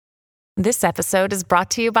This episode is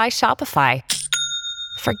brought to you by Shopify.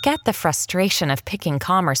 Forget the frustration of picking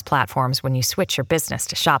commerce platforms when you switch your business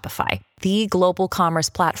to Shopify, the global commerce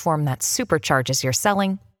platform that supercharges your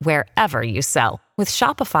selling wherever you sell. With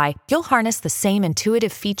Shopify, you'll harness the same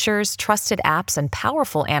intuitive features, trusted apps, and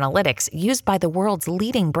powerful analytics used by the world's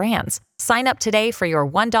leading brands. Sign up today for your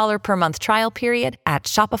 $1 per month trial period at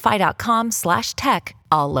shopify.com/tech,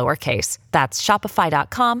 all lowercase. That's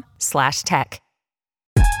shopify.com/tech.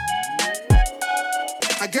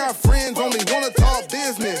 I got friends only wanna talk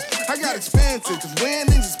business. I got expensive, cause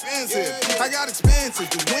winning's expensive. I got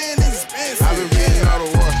expensive, cause winning's expensive. I've been getting out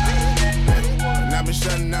of work. And I've been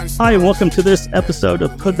shutting down. Hi, and welcome to this episode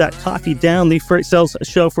of Put That Coffee Down, the freight sales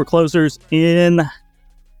show for closers in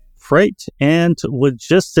freight and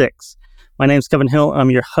logistics. My name is Kevin Hill.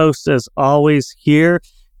 I'm your host, as always, here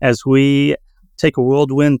as we take a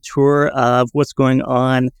whirlwind tour of what's going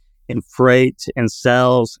on in freight and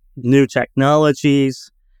sales, new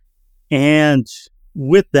technologies. And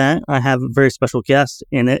with that, I have a very special guest,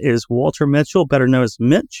 and it is Walter Mitchell, better known as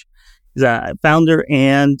Mitch. He's a founder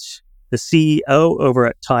and the CEO over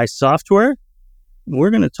at TIE Software. We're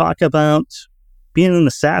going to talk about being in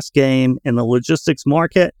the SaaS game in the logistics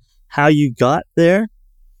market, how you got there,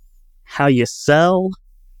 how you sell,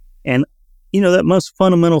 and, that most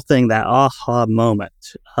fundamental thing, that aha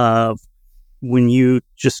moment of when you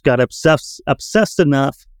just got obsessed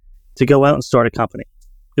enough to go out and start a company.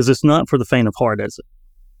 Because it's not for the faint of heart, is it?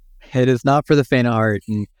 It is not for the faint of heart.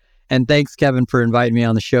 And thanks, Kevin, for inviting me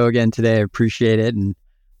on the show again today. I appreciate it, and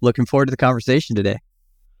looking forward to the conversation today.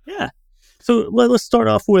 Yeah. So let's start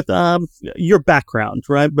off with your background,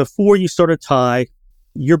 right? Before you started TIE,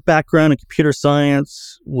 your background in computer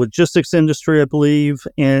science, logistics industry, I believe,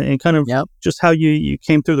 and kind of just how you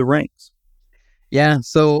came through the ranks. Yeah.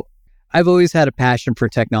 So I've always had a passion for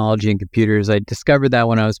technology and computers. I discovered that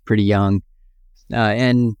when I was pretty young.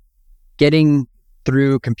 And getting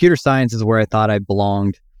through computer science is where I thought I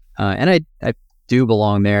belonged. And I do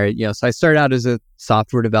belong there. So I started out as a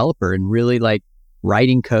software developer and really like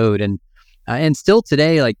writing code. And still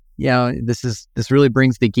today, this really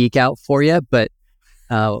brings the geek out for you. But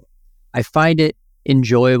I find it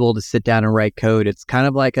enjoyable to sit down and write code. It's kind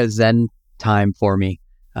of like a Zen time for me.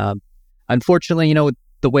 Unfortunately, with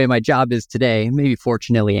the way my job is today, maybe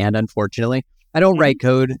fortunately and unfortunately, I don't write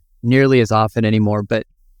code nearly as often anymore, but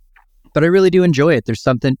I really do enjoy it. There's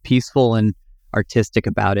something peaceful and artistic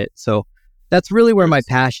about it. So that's really where my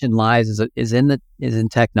passion lies is in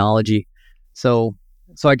technology. So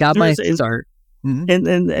I got my start.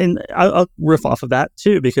 And I'll riff off of that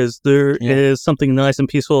too, because there is something nice and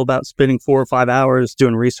peaceful about spending 4 or 5 hours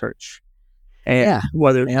doing research. And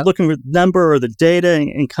whether looking at the number or the data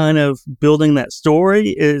and kind of building that story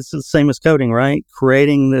is the same as coding, right?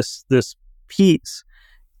 Creating this piece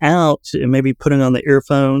out and maybe putting on the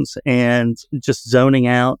earphones and just zoning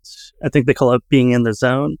out. I think they call it being in the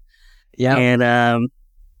zone. Yeah.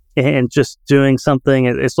 And just doing something.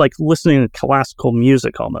 It's like listening to classical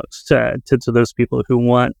music almost to those people who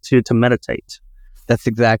want to meditate. That's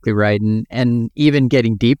exactly right. And even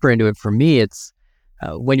getting deeper into it, for me, it's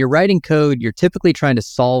when you're writing code, you're typically trying to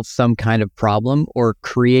solve some kind of problem or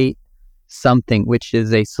create something which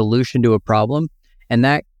is a solution to a problem. And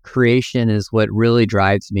that creation is what really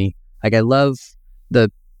drives me. Like, I love the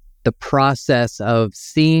process of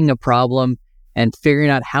seeing a problem and figuring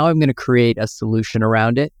out how I'm going to create a solution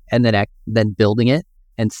around it, and then building it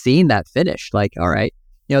and seeing that finish. Like, all right,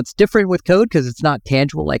 it's different with code because it's not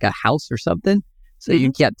tangible like a house or something, so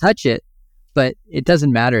you can't touch it, but it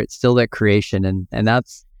doesn't matter. It's still that creation, and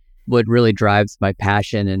that's what really drives my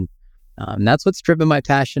passion, and that's what's driven my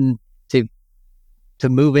passion to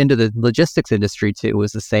move into the logistics industry too.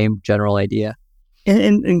 Was the same general idea.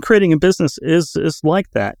 And creating a business is like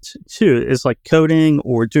that too. It's like coding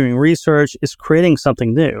or doing research. It's creating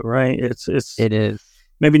something new, right? It is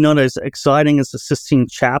maybe not as exciting as the Sistine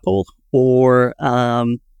Chapel or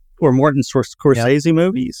Martin Scorsese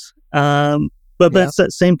movies, but it's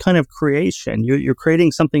that same kind of creation. You're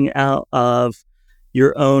creating something out of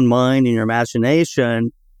your own mind and your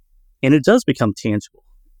imagination, and it does become tangible.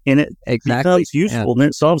 And it becomes useful, and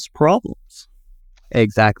it solves problems.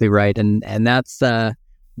 Exactly right, and that's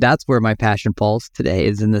where my passion falls today,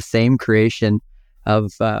 is in the same creation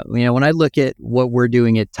of when I look at what we're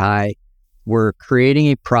doing at TIE, we're creating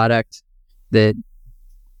a product that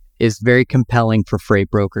is very compelling for freight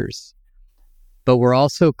brokers, but we're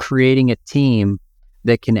also creating a team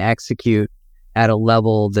that can execute at a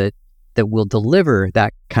level that will deliver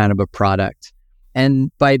that kind of a product.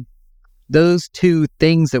 And by those two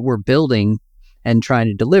things that we're building and trying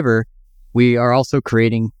to deliver, we are also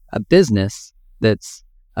creating a business that's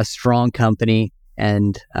a strong company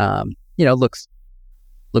and,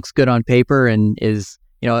 looks good on paper and is,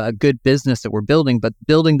 a good business that we're building. But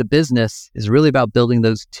building the business is really about building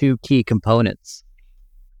those two key components.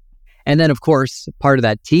 And then, of course, part of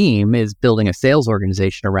that team is building a sales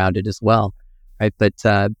organization around it as well, right? But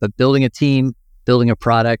building a team, building a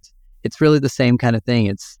product, it's really the same kind of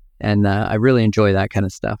thing. I really enjoy that kind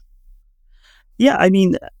of stuff. Yeah, I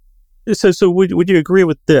mean, so would you agree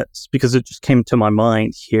with this? Because it just came to my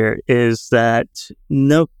mind here, is that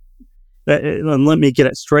let me get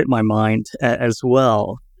it straight in my mind as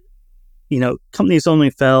well. Companies only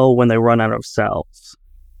fail when they run out of sales,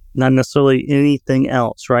 not necessarily anything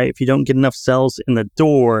else, right? If you don't get enough sales in the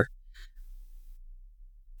door,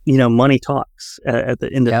 money talks at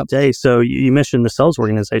the end of the day. So you mentioned the sales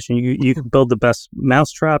organization. You could build the best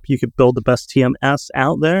mousetrap, you could build the best TMS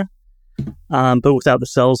out there, but without the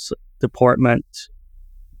sales department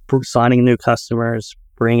signing new customers,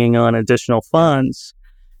 bringing on additional funds,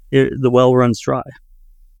 the well runs dry.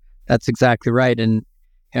 That's exactly right. And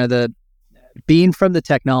being from the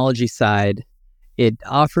technology side, it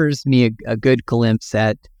offers me a good glimpse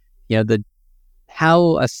at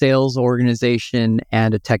how a sales organization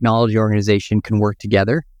and a technology organization can work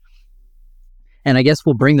together. And I guess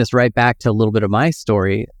we'll bring this right back to a little bit of my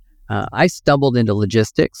story. I stumbled into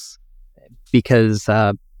logistics because,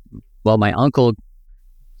 my uncle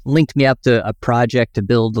linked me up to a project to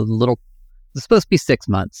build it's supposed to be 6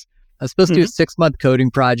 months. I was supposed to do a 6-month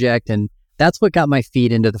coding project, and that's what got my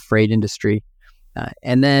feet into the freight industry.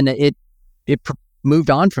 And then it moved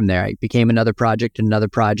on from there. I became another project, and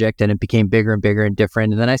it became bigger and bigger and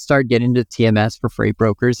different. And then I started getting into TMS for freight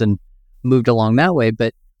brokers and moved along that way.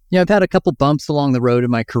 But I've had a couple bumps along the road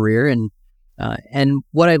in my career, and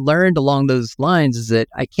what I learned along those lines is that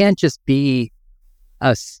I can't just be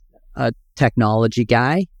a technology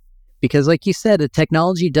guy, because like you said, the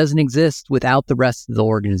technology doesn't exist without the rest of the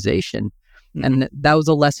organization. Mm-hmm. And that was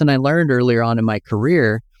a lesson I learned earlier on in my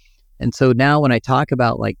career. And so now when I talk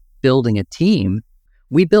about like building a team,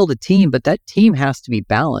 we build a team, but that team has to be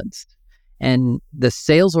balanced. And the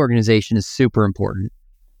sales organization is super important.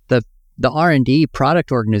 The R&D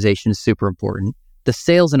product organization is super important. The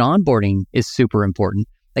sales and onboarding is super important.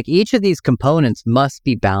 Like each of these components must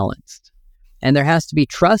be balanced. And there has to be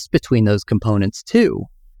trust between those components too,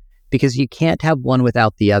 because you can't have one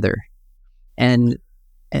without the other. And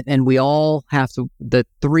we all have to, the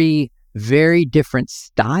three very different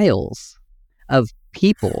styles of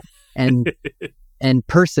people and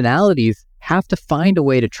personalities have to find a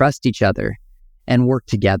way to trust each other and work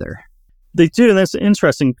together. They do, and that's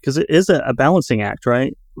interesting because it is a balancing act,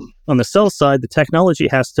 right? On the sales side, the technology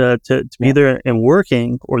has to be there and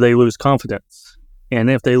working, or they lose confidence. And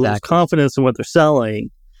if they lose confidence in what they're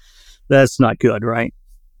selling, that's not good, right?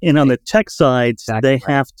 And on the tech side, they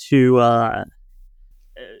have to.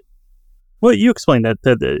 Well, you explained that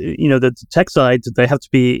the tech side, they have to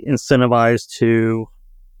be incentivized to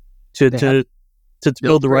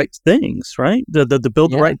build the right things, right? To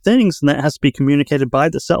build the right things, and that has to be communicated by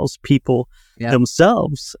the salespeople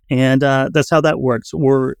themselves, and that's how that works.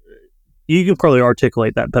 Or you can probably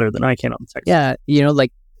articulate that better than I can on the tech side. Yeah,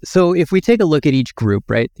 so if we take a look at each group,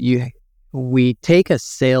 right? We take a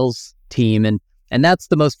sales team, and that's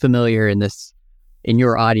the most familiar in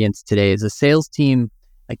your audience today is a sales team.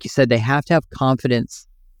 Like you said, they have to have confidence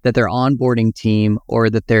that their onboarding team or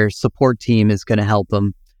that their support team is going to help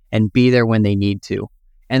them and be there when they need to.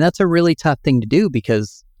 And that's a really tough thing to do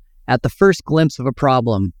because at the first glimpse of a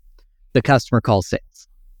problem, the customer calls sales,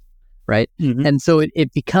 right? Mm-hmm. And so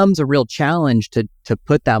it becomes a real challenge to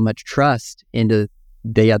put that much trust into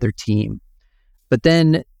the other team. But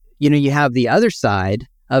then, you have the other side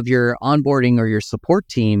of your onboarding or your support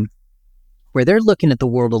team where they're looking at the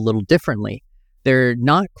world a little differently. They're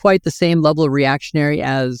not quite the same level of reactionary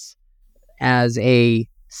as a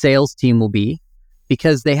sales team will be,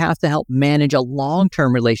 because they have to help manage a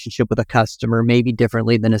long-term relationship with a customer maybe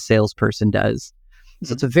differently than a salesperson does. Mm-hmm.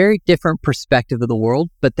 So it's a very different perspective of the world,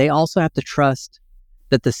 but they also have to trust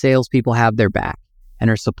that the salespeople have their back and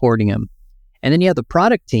are supporting them. And then you have the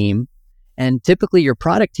product team, and typically your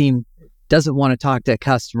product team doesn't want to talk to a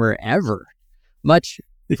customer ever,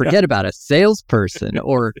 forget about a salesperson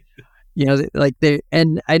or,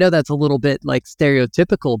 and I know that's a little bit like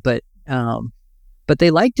stereotypical, but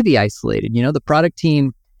they like to be isolated. The product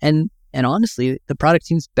team, and honestly, the product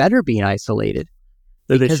team's better being isolated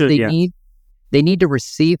because they need to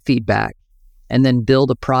receive feedback and then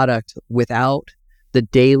build a product without the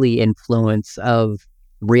daily influence of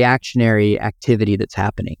reactionary activity that's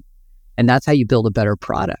happening. And that's how you build a better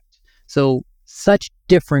product. So such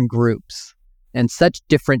different groups and such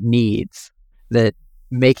different needs that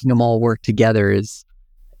making them all work together is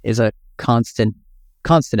a constant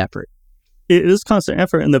effort. It is constant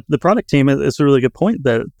effort, and the product team is a really good point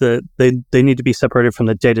that they need to be separated from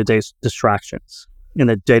the day-to-day distractions and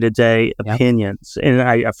the day-to-day opinions. And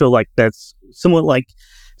I feel like that's somewhat like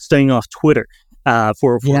staying off Twitter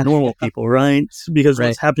for normal people, right? Because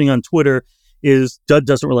what's happening on Twitter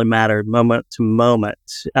doesn't really matter moment to moment.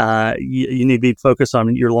 You need to be focused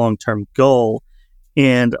on your long-term goal,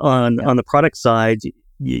 and on the product side,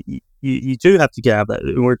 you do have to get out of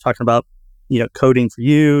that. We're talking about coding for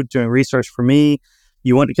you, doing research for me.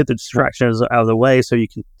 You want to get the distractions out of the way so you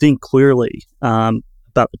can think clearly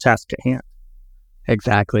about the task at hand.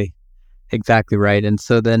 Exactly right. And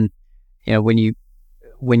so then, when you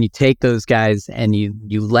take those guys and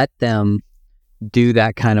you let them do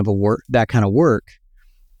that kind of work,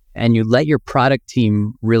 and you let your product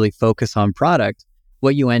team really focus on product,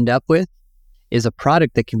 what you end up with is a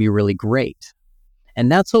product that can be really great.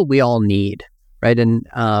 And that's what we all need, right? And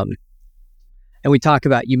we talk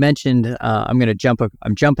about, you mentioned, I'm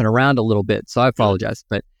jumping around a little bit, so I apologize,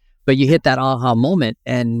 but you hit that aha moment.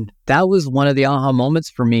 And that was one of the aha moments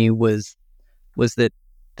for me was that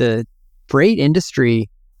the freight industry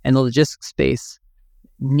and the logistics space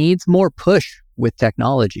needs more push with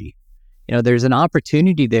technology. There's an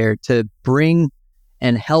opportunity there to bring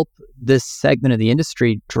and help this segment of the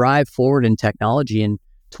industry drive forward in technology. And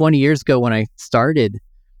 20 years ago when I started,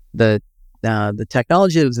 the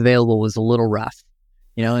technology that was available was a little rough,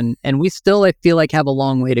 and we still, I feel like, have a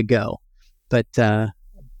long way to go. But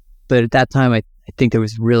at that time, I think there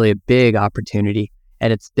was really a big opportunity,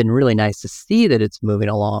 and it's been really nice to see that it's moving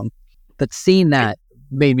along. But seeing that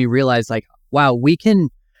made me realize, like, wow, we can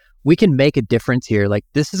make a difference here. Like,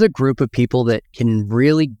 this is a group of people that can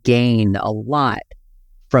really gain a lot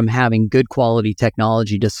from having good quality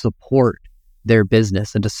technology to support their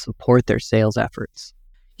business and to support their sales efforts.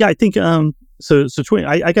 Yeah, I think so 20,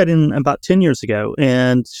 I got in about 10 years ago,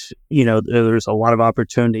 and there's a lot of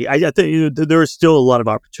opportunity. I think there is still a lot of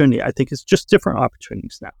opportunity. I think it's just different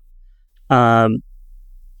opportunities now.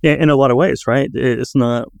 In a lot of ways, right? It's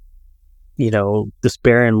not this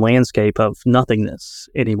barren landscape of nothingness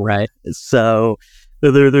anymore. Right. So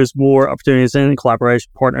there's more opportunities in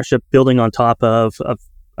collaboration, partnership, building on top of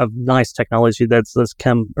nice technology that's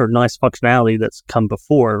come, or nice functionality that's come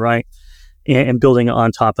before, right? And building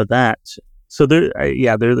on top of that. So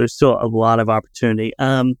there's still a lot of opportunity.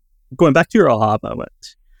 Going back to your aha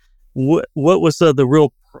moment, what was the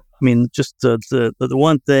real? I mean, just the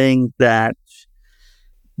one thing that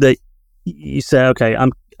you say, okay,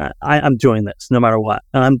 I'm doing this no matter what.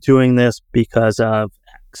 I'm doing this because of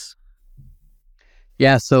X.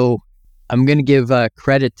 Yeah, so I'm going to give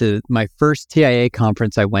credit to my first TIA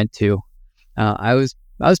conference I went to. I was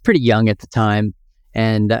pretty young at the time,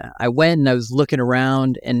 and I went and I was looking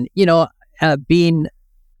around, and being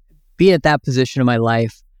at that position in my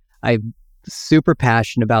life, I'm super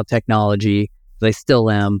passionate about technology. I still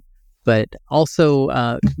am, but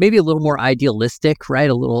also maybe a little more idealistic, right?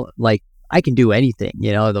 A little like, I can do anything,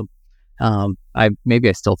 I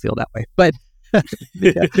still feel that way, but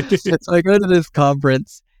so I go to this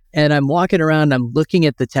conference and I'm walking around, I'm looking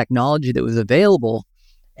at the technology that was available,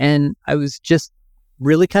 and I was just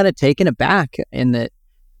really kind of taken aback in that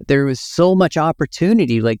there was so much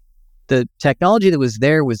opportunity. Like, the technology that was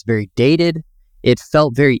there was very dated. It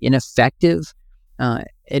felt very ineffective. And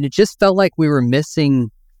it just felt like we were missing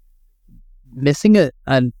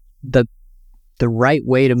the right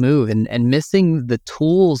way to move, and missing the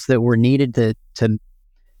tools that were needed to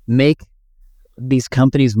make these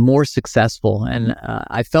companies more successful. And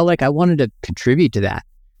I felt like I wanted to contribute to that.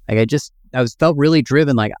 Like, I felt really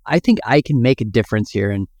driven. Like, I think I can make a difference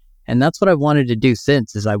here. And that's what I wanted to do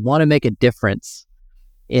is I want to make a difference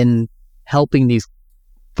in helping these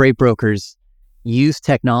freight brokers use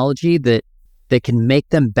technology that can make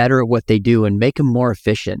them better at what they do and make them more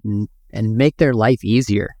efficient and make their life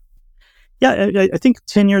easier. Yeah, I think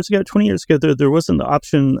 10 years ago, 20 years ago, there wasn't the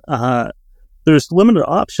option. There's limited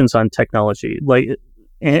options on technology.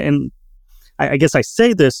 And I guess I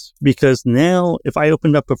say this because now, if I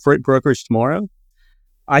opened up a freight brokerage tomorrow,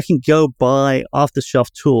 I can go buy off-the-shelf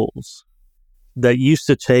tools that used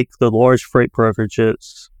to take the large freight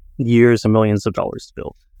brokerages years and millions of dollars to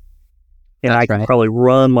build. And I can probably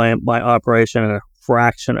run my operation at a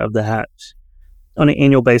fraction of that on an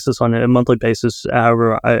annual basis, on a monthly basis,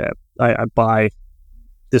 however I buy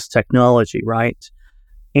this technology, right?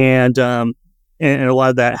 And a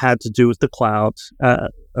lot of that had to do with the cloud, a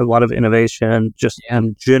lot of innovation just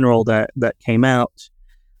in general that came out.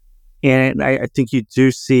 And I think you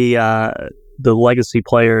do see the legacy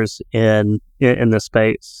players in the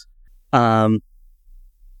space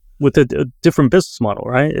with a different business model,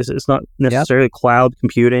 right? It's not necessarily cloud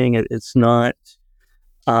computing. It's not.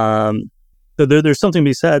 There's something to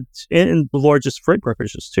be said in the largest freight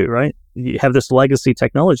brokerages too, right? You have this legacy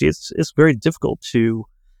technology. It's very difficult to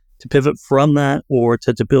pivot from that or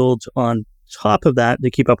to build on top of that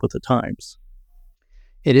to keep up with the times.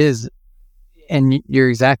 It is, and you're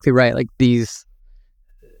exactly right. Like the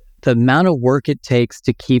amount of work it takes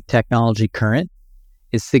to keep technology current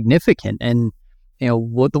is significant. And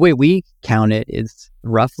the way we count it is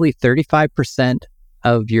roughly 35%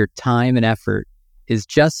 of your time and effort is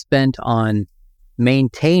just spent on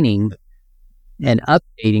maintaining and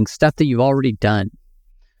updating stuff that you've already done.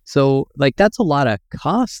 So like that's a lot of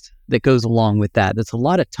cost that goes along with that. That's a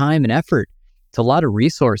lot of time and effort. It's a lot of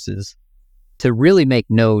resources to really make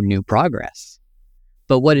no new progress.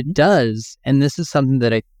 But what it does, and this is something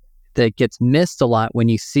that gets missed a lot when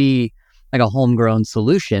you see like a homegrown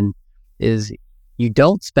solution, is you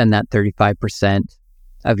don't spend that 35%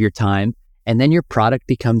 of your time, and then your product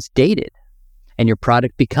becomes dated and your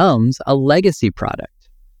product becomes a legacy product.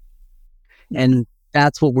 And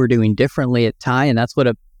that's what we're doing differently at TIE. And that's what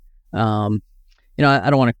I don't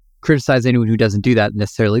want to criticize anyone who doesn't do that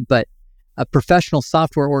necessarily, but a professional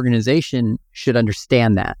software organization should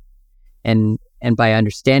understand that. And by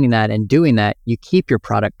understanding that and doing that, you keep your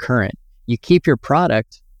product current. You keep your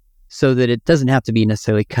product so that it doesn't have to be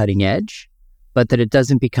necessarily cutting edge, but that it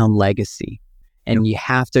doesn't become legacy. And you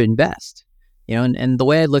have to invest. And the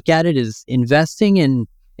way I look at it is investing in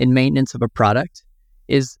maintenance of a product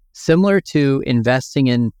is similar to investing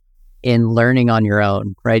in learning on your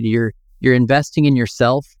own, right? You're investing in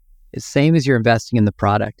yourself is same as you're investing in the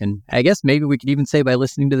product. And I guess maybe we could even say by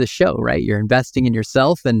listening to the show, right? You're investing in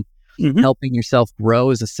yourself and helping yourself grow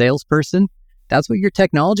as a salesperson. That's what your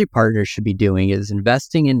technology partners should be doing, is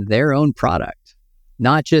investing in their own product,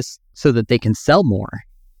 not just so that they can sell more,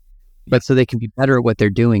 but so they can be better at what they're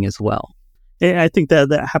doing as well. And I think that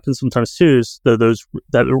happens sometimes too, is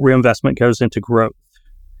that reinvestment goes into growth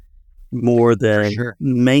more than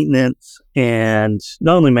maintenance, and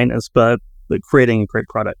not only maintenance, but creating a great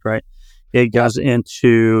product, right? It goes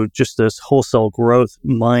into just this wholesale growth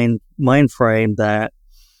mind frame that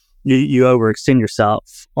you overextend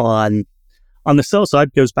yourself on the sales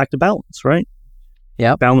side. Goes back to balance, right?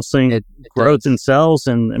 Yeah, balancing growth in sales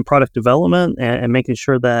and product development, and making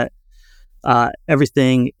sure that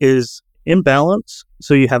everything is in balance,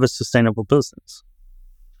 so you have a sustainable business.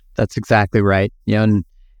 That's exactly right. And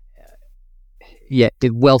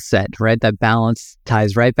well said, right? That balance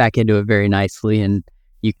ties right back into it very nicely, and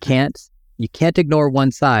you can't ignore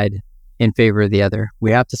one side in favor of the other.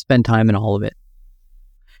 We have to spend time in all of it,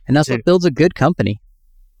 and that's what builds a good company.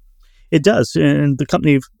 It does, and the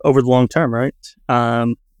company over the long term, right?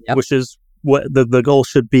 Which is what the goal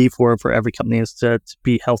should be for every company, is to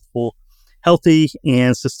be healthy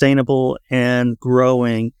and sustainable and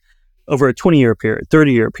growing over a 20-year period,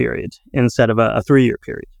 30-year period, instead of a 3-year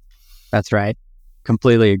period. That's right.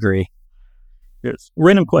 Completely agree. Here's a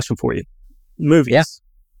random question for you. Movies.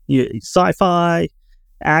 Yeah. Sci-fi,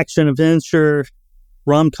 action, adventure,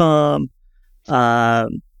 rom-com.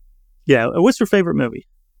 What's your favorite movie?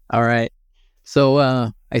 All right. So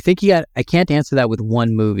I think I can't answer that with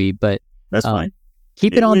one movie, but that's fine.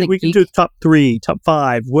 Keep it on the We can do top 3, top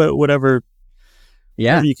 5, whatever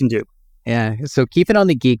you can do. Yeah. So keep it on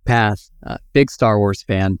the geek path. Big Star Wars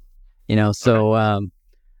fan, so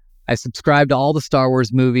I subscribe to all the Star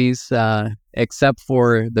Wars movies, except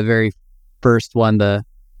for the very first one, I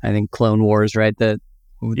think Clone Wars, right? Phantom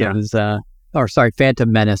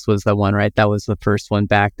Menace was the one, right? That was the first one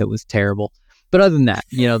back that was terrible. But other than that,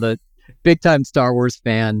 the big time Star Wars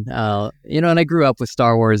fan, and I grew up with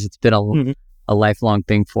Star Wars. It's been a lifelong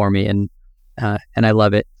thing for me, and I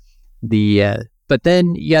love it. But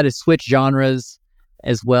then you got to switch genres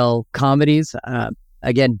as well. Comedies,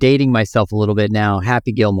 again, dating myself a little bit now.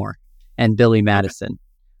 Happy Gilmore and Billy Madison,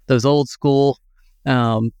 those old school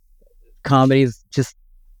comedies, just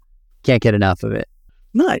can't get enough of it.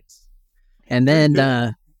 Nice. And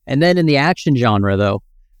then in the action genre though,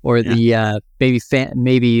 or the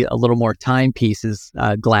maybe a little more timepieces,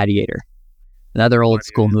 Gladiator, another old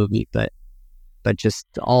school movie, but just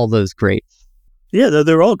all those great. Yeah,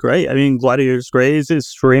 they're all great. I mean, Gladiator's great. It's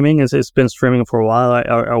streaming. It's been streaming for a while.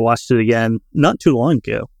 I watched it again not too long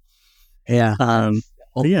ago. Yeah.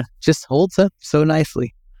 Just holds up so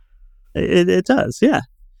nicely. It does. Yeah.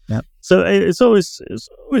 Yep. So it's always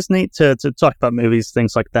neat to talk about movies,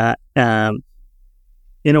 things like that.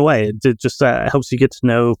 In a way, it just helps you get to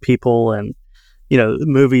know people and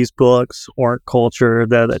movies, books, art, culture,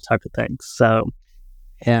 that type of thing. So.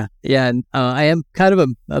 Yeah. And I am kind of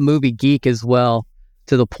a movie geek as well,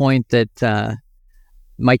 to the point that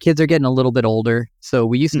my kids are getting a little bit older. So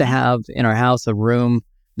we used to have in our house a room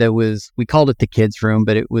that we called it the kids' room,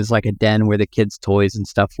 but it was like a den where the kids' toys and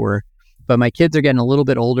stuff were. But my kids are getting a little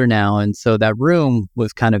bit older now. And so that room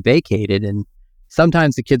was kind of vacated. And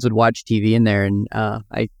sometimes the kids would watch TV in there. And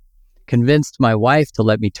I convinced my wife to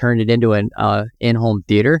let me turn it into an in-home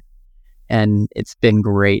theater. And it's been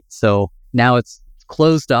great. So now it's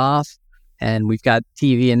closed off and we've got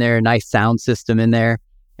TV in there, a nice sound system in there.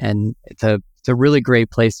 And it's a really great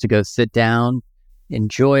place to go sit down,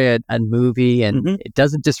 enjoy a movie, and it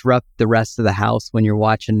doesn't disrupt the rest of the house when you're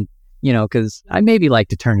watching, because I maybe like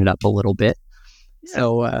to turn it up a little bit.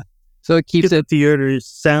 Yeah. So it keeps the theater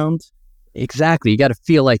sound. Exactly. You got to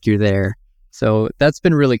feel like you're there. So that's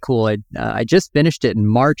been really cool. I just finished it in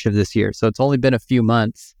March of this year. So it's only been a few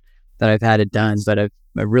months that I've had it done, but I've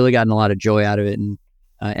really gotten a lot of joy out of it.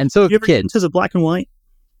 And so you ever kids. get into the black and white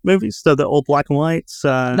movies? So the old black and whites?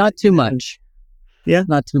 Not too much. Yeah?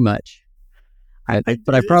 Not too much.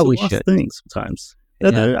 But I probably should. Things sometimes.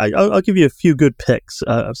 Yeah. I'll give you a few good picks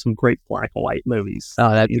of some great black and white movies.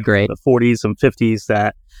 Oh, that'd be great. The 40s and 50s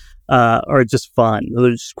that are just fun.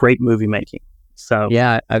 They're just great movie making. So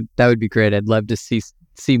yeah, that would be great. I'd love to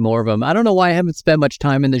see more of them. I don't know why I haven't spent much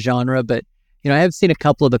time in the genre, but I have seen a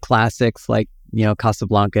couple of the classics like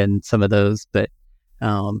Casablanca and some of those, but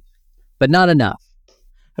not enough.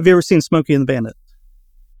 Have you ever seen Smokey and the Bandit?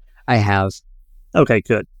 I have. Okay,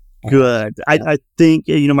 good. Good. I think,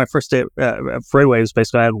 my first day at Freeway was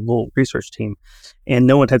basically I had a little research team and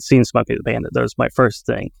no one had seen Smokey the Bandit. That was my first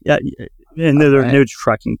thing. Yeah. And they're new to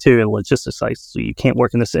trucking too and logistics. So you can't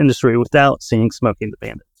work in this industry without seeing Smokey and the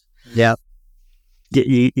Bandit. Yeah.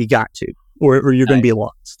 You got to, or you're going to be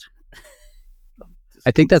lost.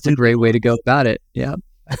 I think that's a great way to go about it. Yeah.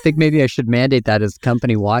 I think maybe I should mandate that as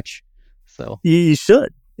company watch. So you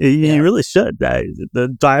should. You really should.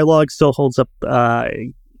 The dialogue still holds up.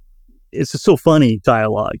 It's still funny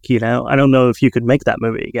dialogue, I don't know if you could make that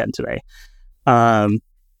movie again today.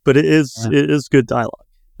 But it is good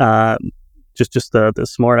dialogue. Just the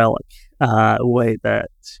smart aleck way that,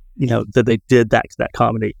 that they did that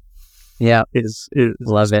comedy. Yeah. Is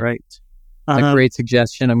love it. Great. A great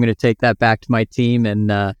suggestion. I'm going to take that back to my team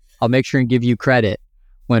and I'll make sure and give you credit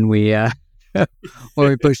when we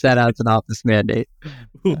push that out as an office mandate.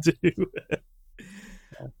 We'll do.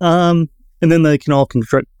 And then they can all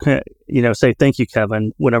say thank you,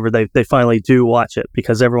 Kevin, whenever they finally do watch it,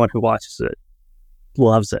 because everyone who watches it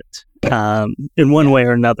loves it in one way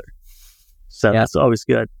or another. So that's always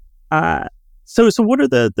good. So what are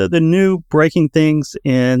the new breaking things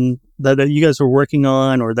in that you guys are working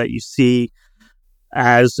on, or that you see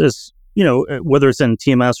as whether it's in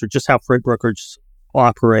TMS or just how freight brokers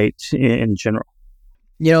operate in general?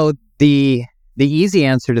 The easy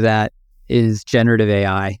answer to that is generative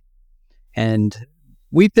AI. And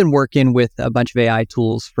we've been working with a bunch of AI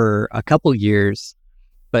tools for a couple years.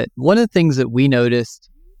 But one of the things that we noticed,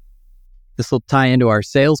 this will tie into our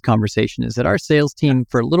sales conversation, is that our sales team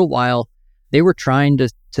for a little while, they were trying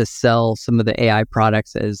to sell some of the AI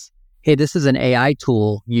products as, hey, this is an AI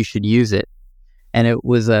tool, you should use it. And it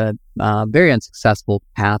was a very unsuccessful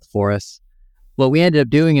path for us. What we ended up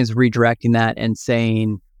doing is redirecting that and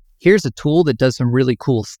saying, here's a tool that does some really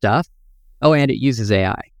cool stuff. Oh, and it uses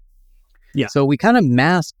AI. Yeah. So we kind of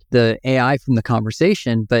masked the AI from the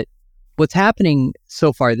conversation, but what's happening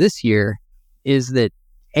so far this year is that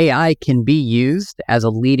AI can be used as a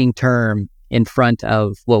leading term in front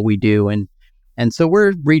of what we do. And so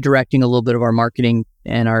we're redirecting a little bit of our marketing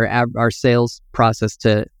and our sales process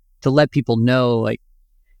to let people know, like,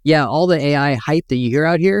 yeah, all the AI hype that you hear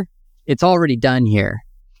out here, it's already done here.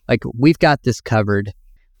 Like, we've got this covered.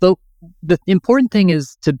 But the important thing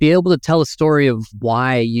is to be able to tell a story of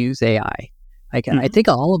why use AI. Like, I think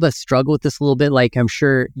all of us struggle with this a little bit. Like, I'm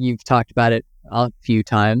sure you've talked about it a few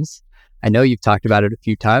times. I know you've talked about it a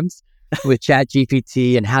few times with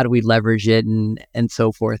ChatGPT and how do we leverage it and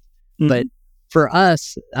so forth. Mm-hmm. But for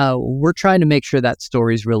us, we're trying to make sure that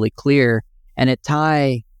story is really clear. And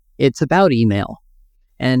it's about email.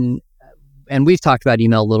 And we've talked about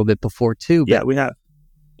email a little bit before too. Yeah, we have.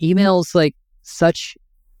 Email's like such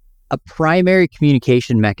a primary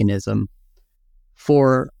communication mechanism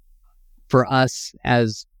for us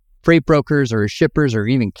as freight brokers or shippers or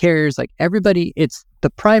even carriers. Like, everybody, it's the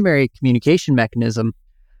primary communication mechanism.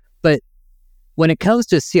 But when it comes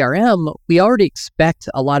to CRM, we already expect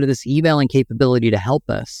a lot of this emailing capability to help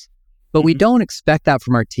us, but we don't expect that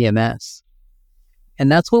from our TMS. And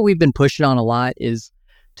that's what we've been pushing on a lot, is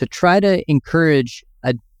to try to encourage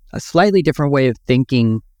a slightly different way of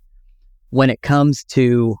thinking when it comes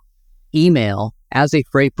to email as a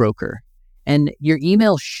freight broker. And your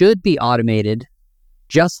email should be automated,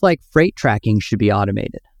 just like freight tracking should be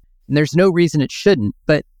automated. And there's no reason it shouldn't,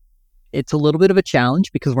 but it's a little bit of a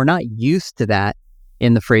challenge because we're not used to that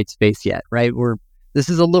in the freight space yet, right? This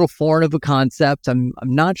is a little foreign of a concept. I'm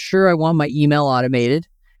not sure I want my email automated.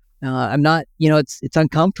 I'm not, it's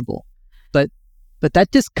uncomfortable, but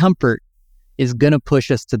that discomfort is going to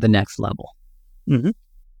push us to the next level. Mm-hmm.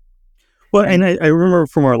 Well, and I remember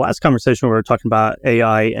from our last conversation, we were talking about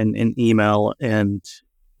AI and email, and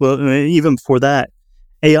well, even before that,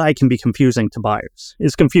 AI can be confusing to buyers.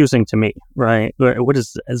 It's confusing to me, right? What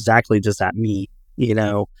exactly does that mean?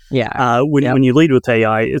 Yeah. When you lead with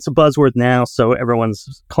AI, it's a buzzword now, so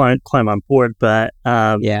everyone's climb on board. But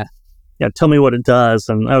tell me what it does,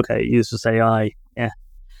 and okay, use this AI. Yeah,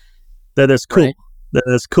 that is cool. Right. That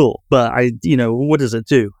is cool. But what does it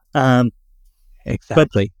do? Exactly.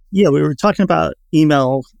 But, yeah, we were talking about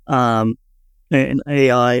email and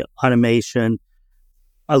AI automation.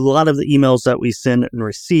 A lot of the emails that we send and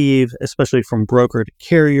receive, especially from broker to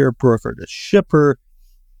carrier, broker to shipper,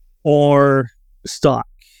 or stock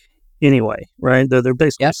anyway, right? They're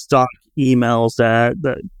basically stock emails that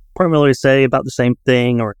primarily say about the same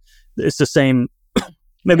thing, or it's the same.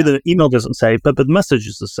 Maybe the email doesn't say, but the message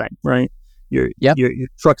is the same, right? Your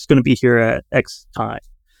truck's going to be here at X time.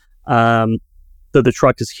 The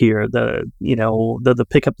truck is here. The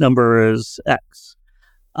pickup number is X.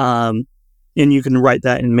 And you can write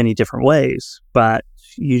that in many different ways, but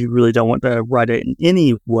you really don't want to write it in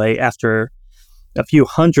any way after a few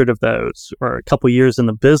hundred of those or a couple years in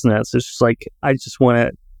the business. It's just like, this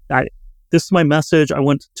is my message. I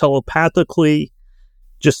want to telepathically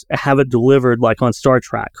just have it delivered like on Star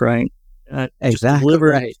Trek, right? Exactly.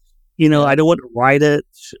 Right. I don't want to write it.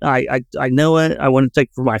 I know it. I want to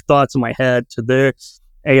take from my thoughts in my head to there.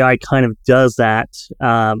 AI kind of does that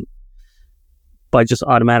by just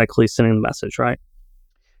automatically sending the message, right?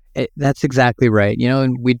 That's exactly right.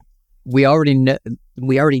 And we already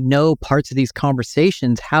know parts of these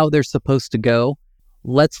conversations, how they're supposed to go.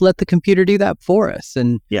 Let's let the computer do that for us.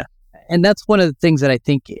 And that's one of the things that I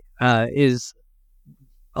think is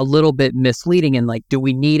a little bit misleading. And do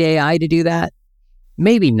we need AI to do that?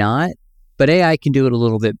 Maybe not, but AI can do it a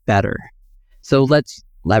little bit better. So let's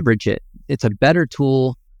leverage it. It's a better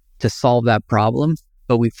tool to solve that problem,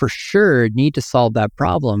 but we for sure need to solve that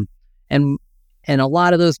problem. And a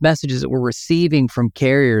lot of those messages that we're receiving from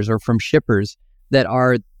carriers or from shippers that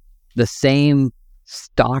are the same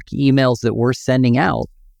stock emails that we're sending out,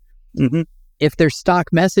 if they're stock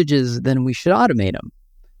messages, then we should automate them.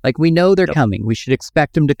 We know they're coming. We should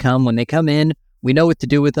expect them to come. When they come in, we know what to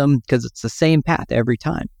do with them because it's the same path every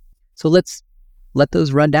time. So let's let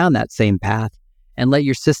those run down that same path and let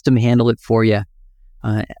your system handle it for you.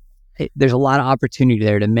 There's a lot of opportunity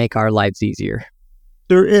there to make our lives easier.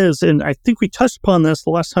 There is, and I think we touched upon this the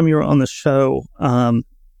last time you were on the show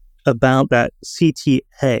about that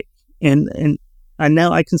CTA. And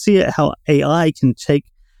now I can see how AI can take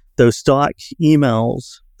those stock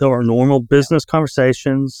emails that are normal business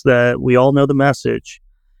conversations that we all know the message,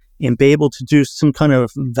 and be able to do some kind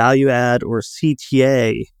of value add or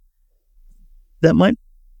CTA that might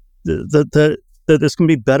that this can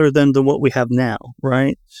be better than what we have now,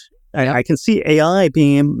 right? I can see AI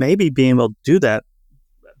being able to do that,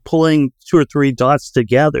 pulling 2 or 3 dots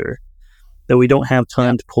together that we don't have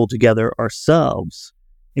time to pull together ourselves,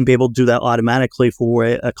 and be able to do that automatically for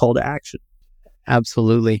a call to action.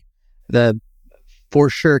 Absolutely, for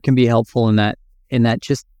sure can be helpful in that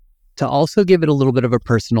just to also give it a little bit of a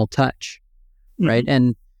personal touch, right?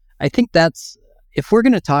 And I think that's, if we're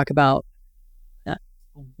going to talk about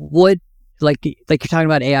what, like you're talking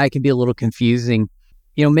about, AI can be a little confusing.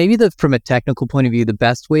 Maybe from a technical point of view, the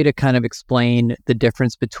best way to kind of explain the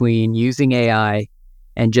difference between using AI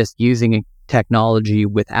and just using a technology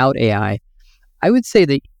without AI, I would say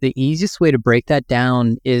that the easiest way to break that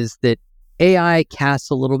down is that AI casts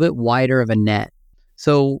a little bit wider of a net.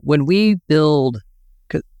 So when we build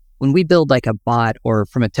like a bot, or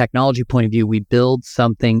from a technology point of view, we build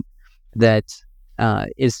something that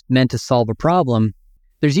is meant to solve a problem,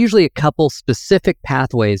 there's usually a couple specific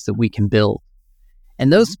pathways that we can build.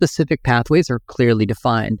 And those specific pathways are clearly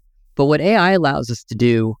defined. But what AI allows us to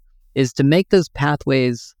do is to make those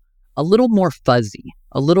pathways a little more fuzzy,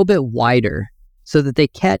 a little bit wider, so that they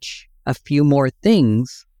catch a few more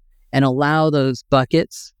things and allow those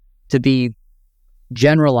buckets to be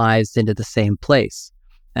generalized into the same place.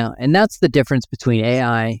 And that's the difference between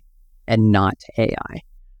AI and not AI,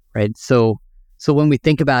 right? So when we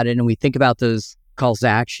think about it and we think about those calls to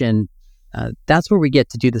action, that's where we get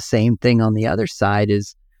to do the same thing on the other side.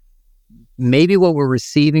 Is maybe what we're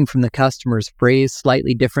receiving from the customer is phrased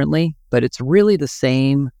slightly differently, but it's really the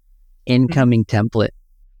same incoming template.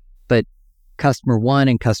 But customer 1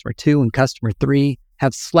 and customer 2 and customer 3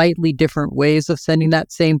 have slightly different ways of sending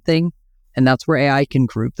that same thing. And that's where AI can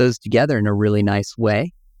group those together in a really nice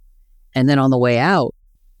way. And then on the way out,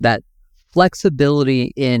 that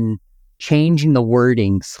flexibility in changing the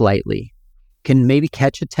wording slightly can maybe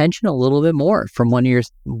catch attention a little bit more from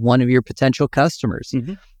one of your potential customers.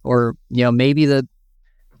 Or, maybe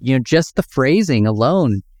just the phrasing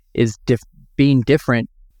alone is being different,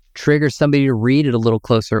 triggers somebody to read it a little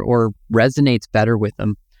closer or resonates better with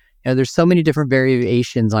them. There's so many different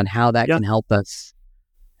variations on how that can help us.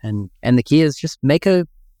 And the key is just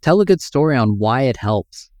tell a good story on why it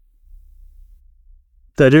helps.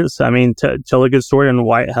 That is, tell a good story on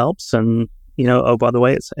why it helps. And, oh, by the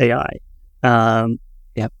way, it's AI.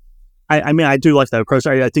 Yep. I do like that approach.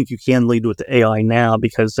 I think you can lead with the AI now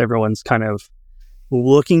because everyone's kind of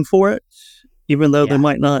looking for it, even though they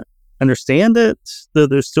might not understand it, though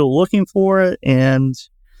they're still looking for it. And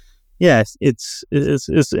yes, it's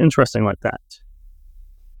interesting like that.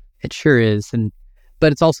 It sure is.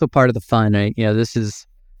 But it's also part of the fun. This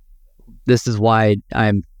is why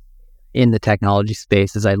I'm in the technology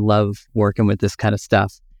space, is I love working with this kind of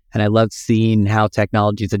stuff. And I love seeing how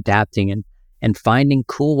technology is adapting and finding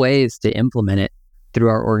cool ways to implement it through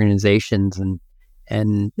our organizations and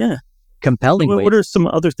compelling ways. What are some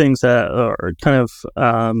other things that are kind of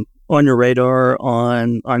on your radar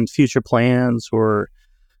on future plans, or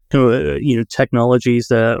technologies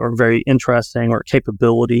that are very interesting, or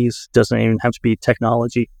capabilities? Doesn't even have to be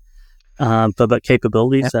technology, but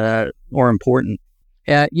capabilities that are important.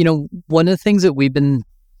 Yeah, one of the things that we've been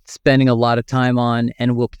spending a lot of time on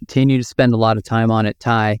and will continue to spend a lot of time on at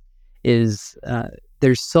TIE is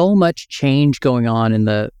there's so much change going on in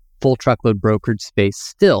the full truckload brokerage space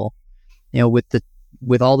still,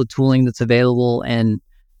 with all the tooling that's available and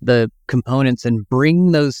the components, and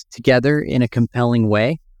bring those together in a compelling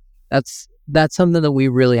way. That's something that we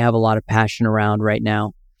really have a lot of passion around right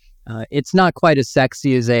now. It's not quite as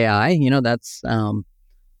sexy as AI,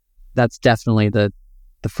 that's definitely the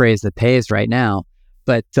phrase that pays right now.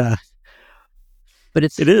 But it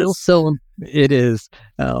is.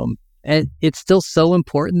 And it's still so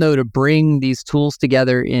important, though, to bring these tools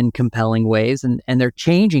together in compelling ways, and they're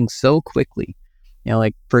changing so quickly.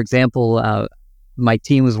 Like, for example, my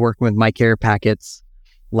team was working with MyCarePackets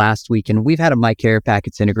last week, and we've had a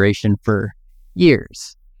MyCarePackets integration for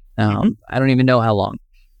years. I don't even know how long,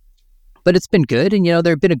 but it's been good, and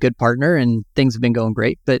they've been a good partner, and things have been going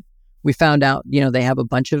great. But we found out, they have a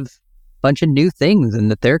bunch of new things, and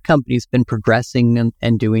that their company's been progressing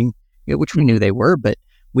and doing, which we knew they were, but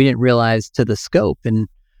we didn't realize to the scope. And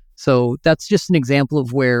so that's just an example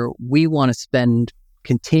of where we want to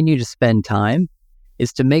continue to spend time,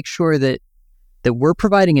 is to make sure that we're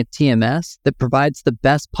providing a TMS that provides the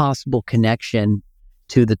best possible connection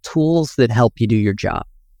to the tools that help you do your job.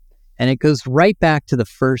 And it goes right back to the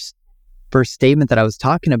first statement that I was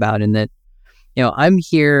talking about, in that, I'm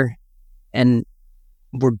here and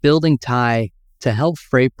we're building TIE to help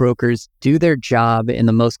freight brokers do their job in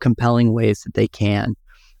the most compelling ways that they can.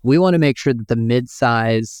 We want to make sure that the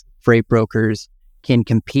mid-size freight brokers can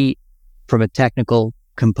compete from a technical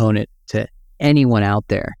component to anyone out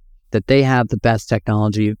there, that they have the best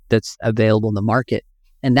technology that's available in the market.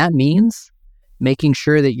 And that means making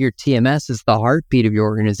sure that your TMS is the heartbeat of your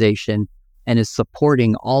organization and is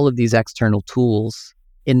supporting all of these external tools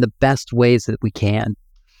in the best ways that we can.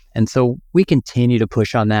 And so we continue to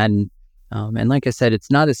push on that. And like I said, it's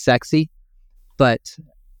not as sexy, but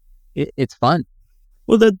it's fun.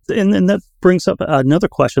 Well, that brings up another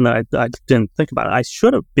question that I didn't think about. I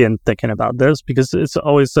should have been thinking about this, because it's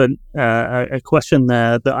always a question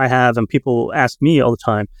that I have, and people ask me all the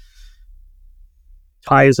time.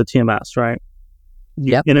 TIE is a TMS, right?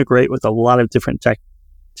 You integrate with a lot of different tech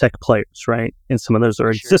players, right? And some of those are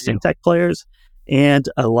existing tech players, and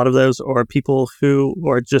a lot of those are people who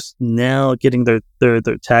are just now getting their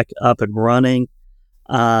tech up and running.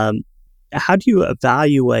 How do you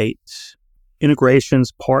evaluate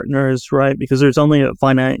integrations, partners, right? Because there's only a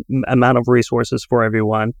finite amount of resources for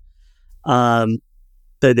everyone that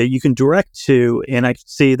you can direct to, and I can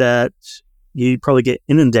see that you probably get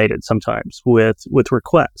inundated sometimes with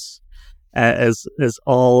requests, as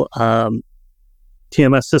all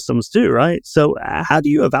TMS systems do, right? So how do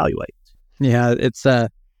you evaluate? Yeah,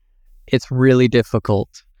 it's really difficult.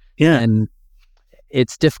 Yeah, and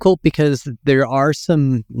it's difficult because there are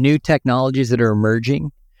some new technologies that are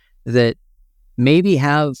emerging that maybe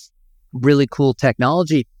have really cool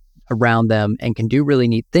technology around them and can do really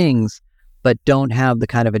neat things, but don't have the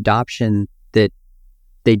kind of adoption that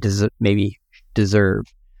they maybe deserve.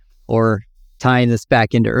 Or tying this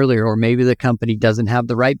back into earlier, or maybe the company doesn't have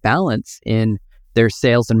the right balance in their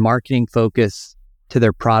sales and marketing focus to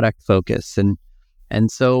their product focus.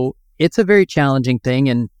 And so it's a very challenging thing.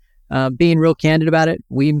 And being real candid about it,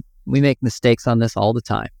 we make mistakes on this all the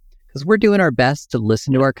time because we're doing our best to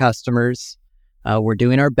listen to our customers. We're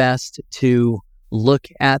doing our best to look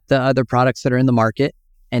at the other products that are in the market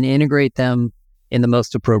and integrate them in the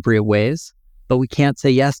most appropriate ways, but we can't say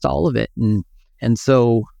yes to all of it. And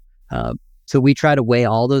so we try to weigh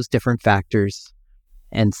all those different factors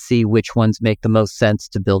and see which ones make the most sense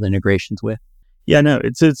to build integrations with. Yeah, no,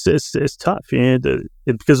 it's tough,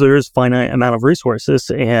 because there is a finite amount of resources,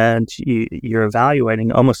 and you're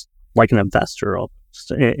evaluating almost like an investor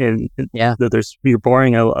almost. And you're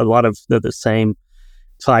borrowing a lot of the same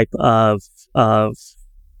type of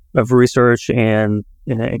research and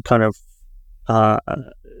kind of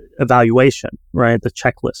evaluation, right? The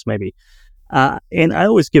checklist maybe. And I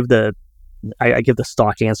always give I give the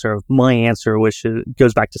stock answer of my answer, which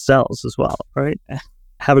goes back to sales as well, right?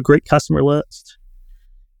 Have a great customer list,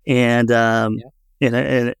 and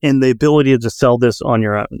the ability to sell this on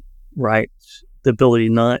your own, right? The ability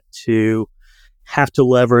not to have to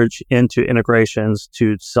leverage into integrations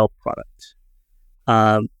to sell product.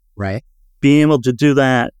 Right. Being able to do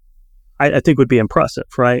that, I think would be impressive,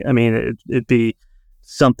 right? I mean, it'd be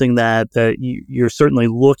something that you're certainly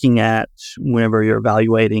looking at whenever you're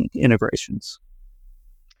evaluating integrations.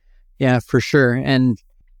 Yeah, for sure. And,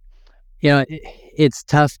 it's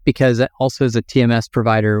tough because also as a TMS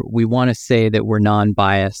provider, we want to say that we're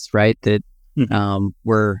non-biased, right? That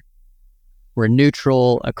we're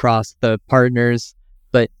neutral across the partners.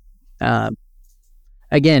 But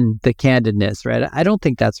again, the candidness, right? I don't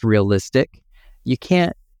think that's realistic. You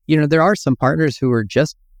can't, there are some partners who are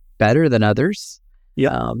just better than others.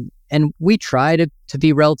 Yeah. And we try to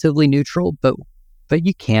be relatively neutral, but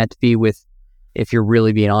you can't be if you're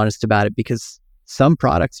really being honest about it, because some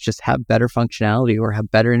products just have better functionality or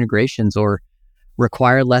have better integrations or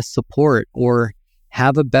require less support or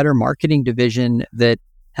have a better marketing division that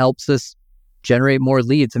helps us generate more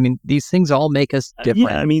leads. I mean, these things all make us different.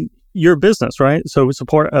 Yeah, I mean, you're a business, right? So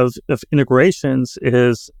support of integrations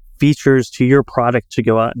is features to your product to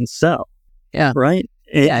go out and sell. Yeah. Right?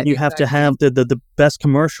 And you have to have the best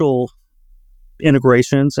commercial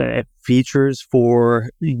integrations and features for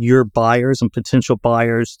your buyers and potential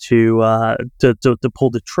buyers to pull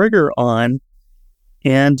the trigger on.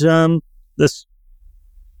 And this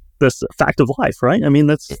fact of life, right? I mean,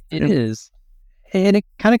 it is. And it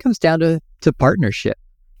kind of comes down to partnership.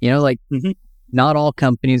 Not all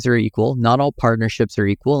companies are equal. Not all partnerships are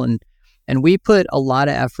equal. And we put a lot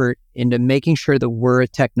of effort into making sure that we're a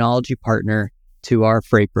technology partner to our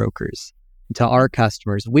freight brokers, to our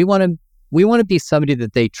customers. We want to be somebody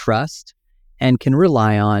that they trust and can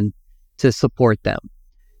rely on to support them.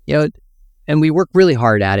 And we work really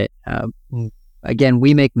hard at it. Again,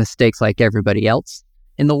 we make mistakes like everybody else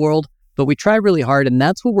in the world, but we try really hard, and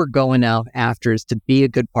that's what we're going out after, is to be a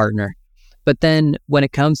good partner. But then when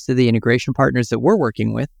it comes to the integration partners that we're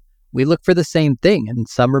working with, we look for the same thing, and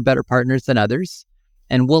some are better partners than others.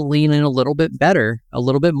 And we'll lean in a little bit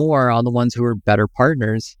more on the ones who are better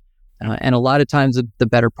partners. And a lot of times the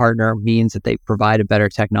better partner means that they provide a better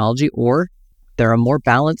technology, or they're a more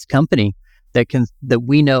balanced company that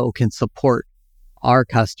we know can support our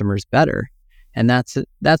customers better. And that's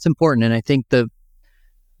important. And I think the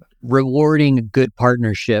rewarding a good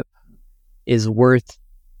partnership is worth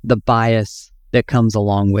the bias that comes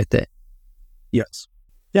along with it. Yes.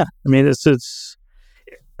 Yeah. I mean, it's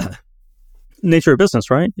nature of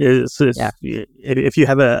business, right? If you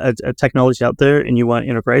have a technology out there and you want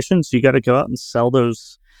integrations, you got to go out and sell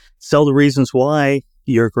the reasons why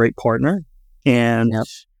you're a great partner and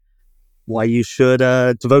why you should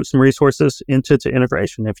devote some resources into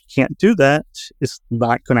integration. If you can't do that, it's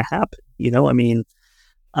not going to happen. I mean,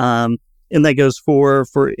 and that goes for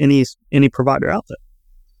any provider out there.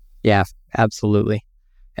 Yeah, absolutely.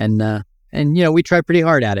 And we try pretty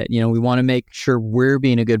hard at it. We want to make sure we're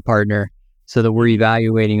being a good partner, so that we're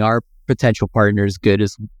evaluating our potential partners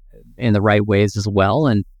in the right ways as well,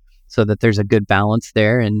 and so that there's a good balance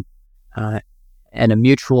there and a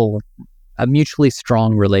mutually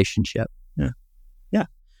strong relationship. Yeah.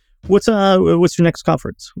 What's your next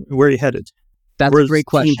conference? Where are you headed? That's a great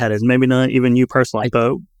question. Headed? Maybe not even you personally,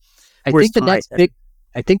 but I think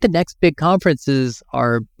the next big conferences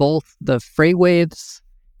are both the FreightWaves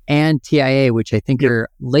and TIA, which I think are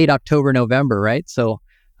late October, November, right? So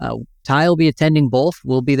Ty will be attending both.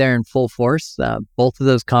 We'll be there in full force. Both of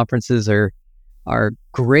those conferences are are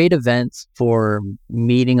great events for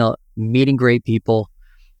meeting great people,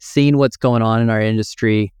 seeing what's going on in our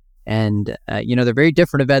industry. And, they're very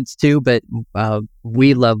different events too, but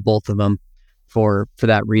we love both of them for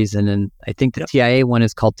that reason. And I think the TIA one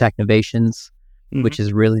is called Technovations, which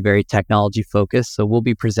is really very technology focused. So we'll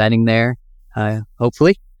be presenting there,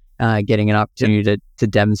 hopefully, getting an opportunity to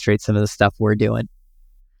demonstrate some of the stuff we're doing.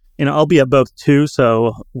 I'll be at both too,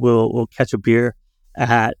 so we'll catch a beer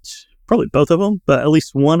at probably both of them, but at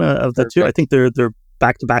least one of the two. I think they're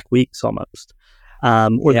back-to-back weeks almost,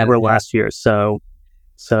 or they were last year. So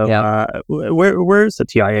where is the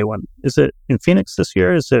TIA one? Is it in Phoenix this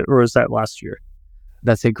year? Or is that last year?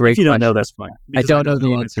 That's a great question. If you don't know, that's fine. I don't know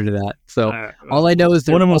the answer to that. So all I know is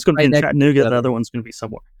one of them's going to be in Chattanooga, the other one's going to be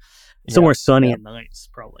somewhere sunny and nice,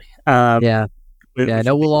 probably. I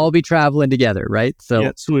know we'll all be traveling together, right?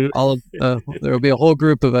 So there will be a whole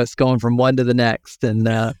group of us going from one to the next, and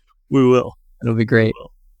we will. It'll be great.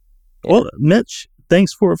 Well, Mitch,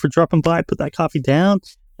 thanks for dropping by. Put that coffee down.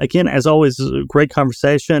 Again, as always, a great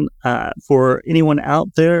conversation. For anyone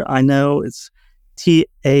out there, I know it's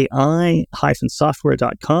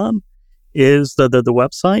tai-software.com is the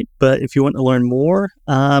website. But if you want to learn more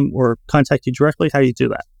or contact you directly, how do you do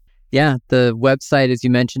that? Yeah, the website, as you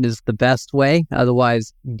mentioned, is the best way.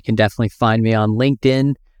 Otherwise, you can definitely find me on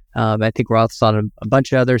LinkedIn. I think we're also on a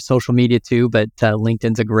bunch of other social media too, but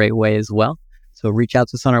LinkedIn's a great way as well. So reach out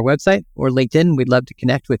to us on our website or LinkedIn. We'd love to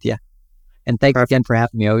connect with you. And thanks again for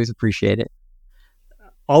having me. I always appreciate it.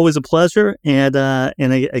 Always a pleasure. And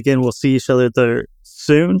again, we'll see each other there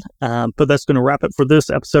soon. But that's going to wrap it for this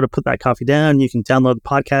episode of Put That Coffee Down. You can download the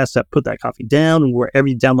podcast at Put That Coffee Down wherever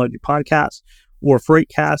you download your podcasts or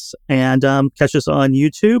Freightcast, and catch us on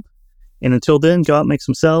YouTube. And until then, go out, make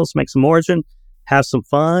some sales, make some margin, have some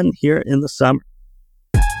fun here in the summer.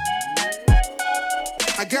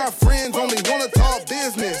 I got friends only want to talk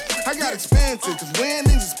business. I got expensive because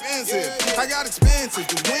winning's expensive. I got expensive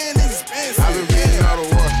because winning's expensive. I've been reading all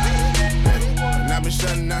the war, and I've been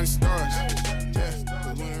shutting down the stars.